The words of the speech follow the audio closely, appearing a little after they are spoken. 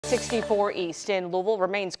64 East in Louisville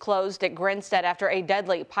remains closed at Grinstead after a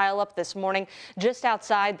deadly pileup this morning just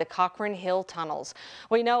outside the Cochran Hill tunnels.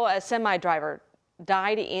 We know a semi driver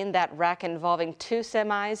died in that wreck involving two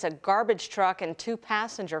semis, a garbage truck, and two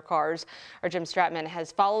passenger cars. Our Jim Stratman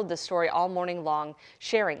has followed the story all morning long,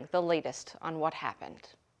 sharing the latest on what happened.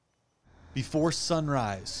 Before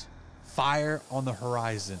sunrise, fire on the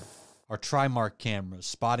horizon. Our Trimark cameras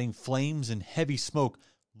spotting flames and heavy smoke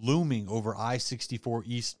looming over I-64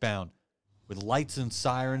 eastbound, with lights and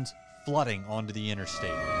sirens flooding onto the interstate.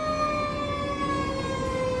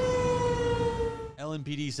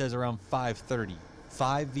 LMPD says around 5:30,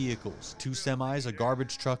 5 vehicles, 2 semis, a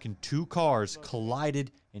garbage truck, and 2 cars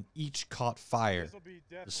collided and each caught fire.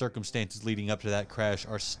 The circumstances leading up to that crash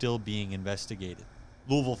are still being investigated.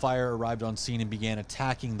 Louisville Fire arrived on scene and began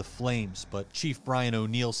attacking the flames, but Chief Brian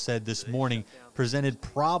O'Neill said this morning presented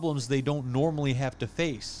problems they don't normally have to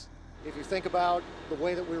face. If you think about the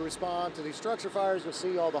way that we respond to these structure fires, you'll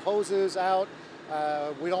see all the hoses out.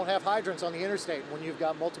 We don't have hydrants on the interstate. When you've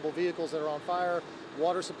got multiple vehicles that are on fire,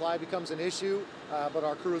 water supply becomes an issue, but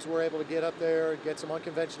our crews were able to get up there and get some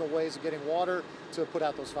unconventional ways of getting water to put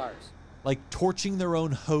out those fires. Like torching their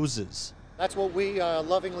own hoses. That's what we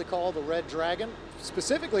lovingly call the Red Dragon.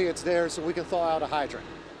 Specifically, it's there so we can thaw out a hydrant.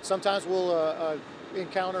 Sometimes we'll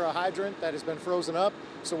encounter a hydrant that has been frozen up,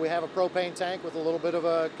 so we have a propane tank with a little bit of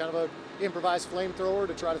a kind of a improvised flamethrower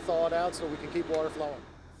to try to thaw it out so we can keep water flowing.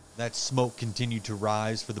 That smoke continued to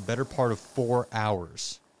rise for the better part of 4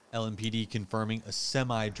 hours. LMPD confirming a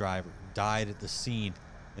semi-driver died at the scene,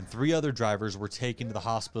 and 3 other drivers were taken to the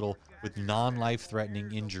hospital with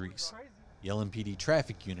non-life-threatening injuries. The LMPD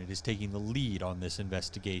traffic unit is taking the lead on this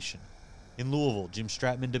investigation. In Louisville, Jim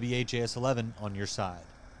Stratman, WHAS11 on your side.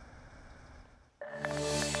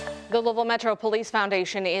 The Louisville Metro Police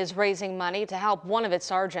Foundation is raising money to help one of its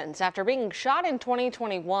sergeants. After being shot in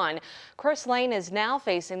 2021, Chris Lane is now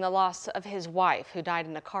facing the loss of his wife, who died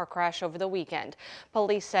in a car crash over the weekend.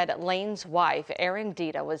 Police said Lane's wife, Erin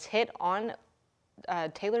Dita, was hit on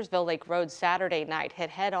Taylorsville Lake Road Saturday night,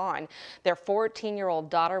 hit head on. Their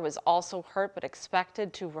 14-year-old daughter was also hurt but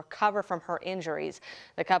expected to recover from her injuries.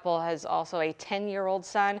 The couple has also a 10-year-old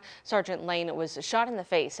son. Sergeant Lane was shot in the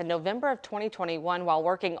face in November of 2021 while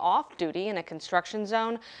working off-duty in a construction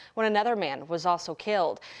zone when another man was also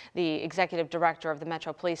killed. The executive director of the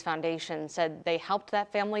Metro Police Foundation said they helped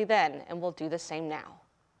that family then and will do the same now.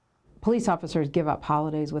 Police officers give up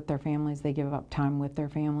holidays with their families, they give up time with their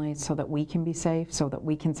families so that we can be safe, so that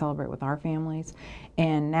we can celebrate with our families.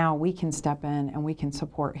 And now we can step in and we can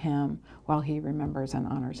support him while he remembers and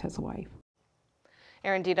honors his wife.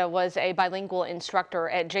 Erin Dita was a bilingual instructor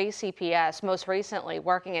at JCPS, most recently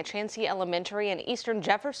working at Chansey Elementary in eastern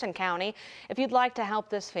Jefferson County. If you'd like to help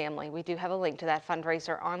this family, we do have a link to that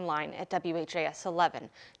fundraiser online at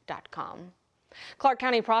WHAS11.com. Clark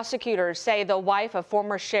County prosecutors say the wife of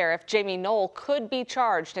former Sheriff Jamie Knoll could be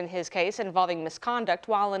charged in his case involving misconduct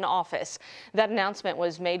while in office. That announcement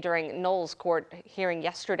was made during Knoll's court hearing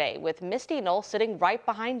yesterday, with Misty Knoll sitting right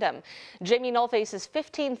behind him. Jamie Knoll faces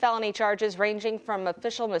 15 felony charges ranging from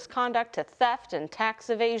official misconduct to theft and tax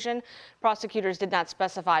evasion. Prosecutors did not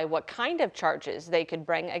specify what kind of charges they could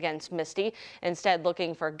bring against Misty, instead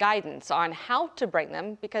looking for guidance on how to bring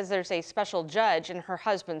them because there's a special judge in her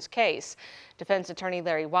husband's case. Defense attorney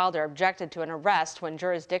Larry Wilder objected to an arrest when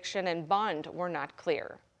jurisdiction and bond were not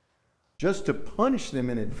clear. Just to punish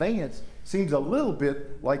them in advance seems a little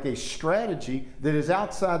bit like a strategy that is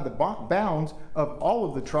outside the bounds of all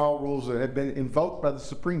of the trial rules that have been invoked by the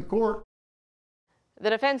Supreme Court.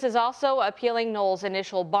 The defense is also appealing Knoll's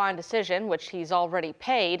initial bond decision, which he's already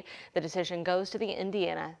paid. The decision goes to the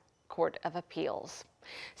Indiana Court of Appeals.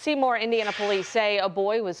 Seymour, Indiana police say a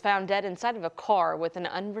boy was found dead inside of a car with an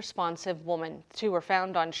unresponsive woman. 2 were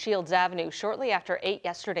found on Shields Avenue shortly after 8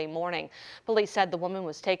 yesterday morning. Police said the woman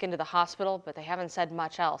was taken to the hospital, but they haven't said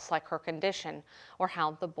much else, like her condition or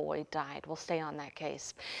how the boy died. We'll stay on that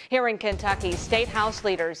case. Here in Kentucky, state house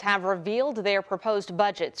leaders have revealed their proposed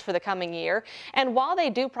budgets for the coming year. And while they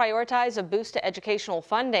do prioritize a boost to educational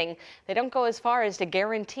funding, they don't go as far as to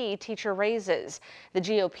guarantee teacher raises. The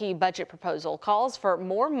GOP budget proposal calls for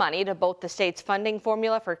more money to both the state's funding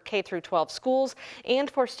formula for K-12 schools and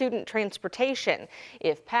for student transportation.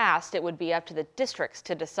 If passed, it would be up to the districts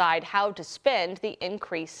to decide how to spend the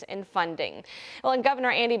increase in funding. Well, in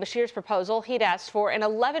Governor Andy Beshear's proposal, he'd asked for an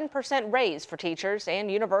 11% raise for teachers and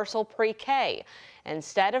universal pre-K.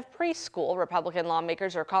 Instead of preschool, Republican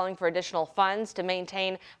lawmakers are calling for additional funds to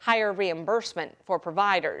maintain higher reimbursement for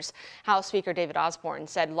providers. House Speaker David Osborne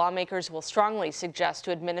said lawmakers will strongly suggest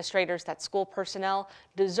to administrators that school personnel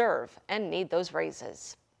deserve and need those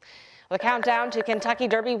raises. The countdown to Kentucky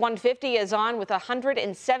Derby 150 is on with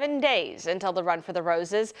 107 days until the Run for the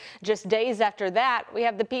Roses. Just days after that, we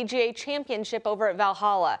have the PGA Championship over at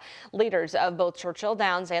Valhalla. Leaders of both Churchill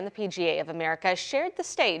Downs and the PGA of America shared the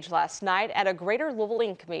stage last night at a Greater Louisville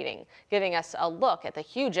Inc. meeting, giving us a look at the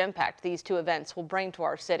huge impact these two events will bring to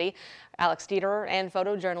our city. Alex Dieterer and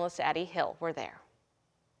photojournalist Addie Hill were there.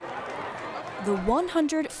 The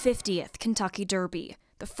 150th Kentucky Derby,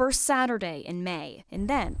 the first Saturday in May, and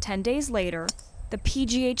then 10 days later, the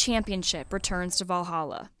PGA Championship returns to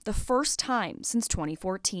Valhalla, the first time since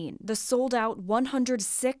 2014. The sold-out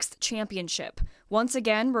 106th championship, once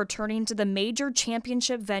again returning to the major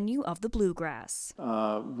championship venue of the Bluegrass.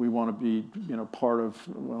 We want to be, we want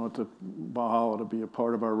Valhalla to be a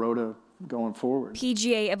part of our rota going forward.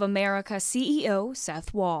 PGA of America CEO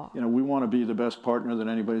Seth Waugh. We want to be the best partner that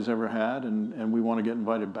anybody's ever had, and we want to get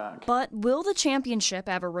invited back. But will the championship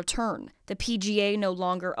ever return? The PGA no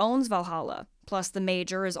longer owns Valhalla. Plus, the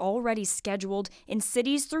major is already scheduled in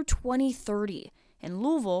cities through 2030, and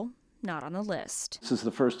Louisville not on the list. This is the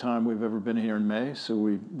first time we've ever been here in May, so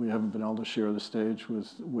we haven't been able to share the stage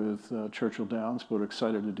with Churchill Downs, but we're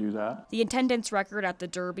excited to do that. The attendance record at the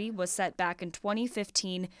Derby was set back in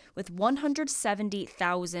 2015 with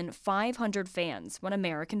 170,500 fans when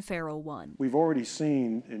American Pharoah won. We've already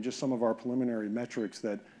seen in just some of our preliminary metrics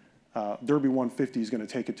that Derby 150 is going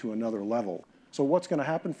to take it to another level. So what's going to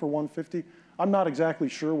happen for 150? I'm not exactly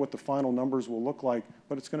sure what the final numbers will look like,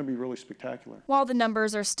 but it's going to be really spectacular. While the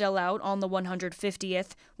numbers are still out on the 150th,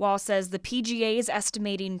 Waugh says the PGA is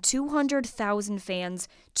estimating 200,000 fans,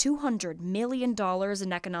 $200 million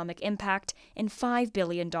in economic impact, and $5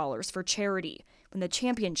 billion for charity when the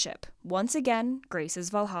championship once again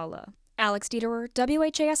graces Valhalla. Alex Dieterer,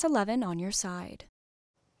 WHAS11 on your side.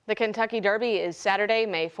 The Kentucky Derby is Saturday,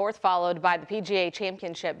 May 4th, followed by the PGA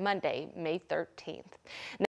Championship Monday, May 13th.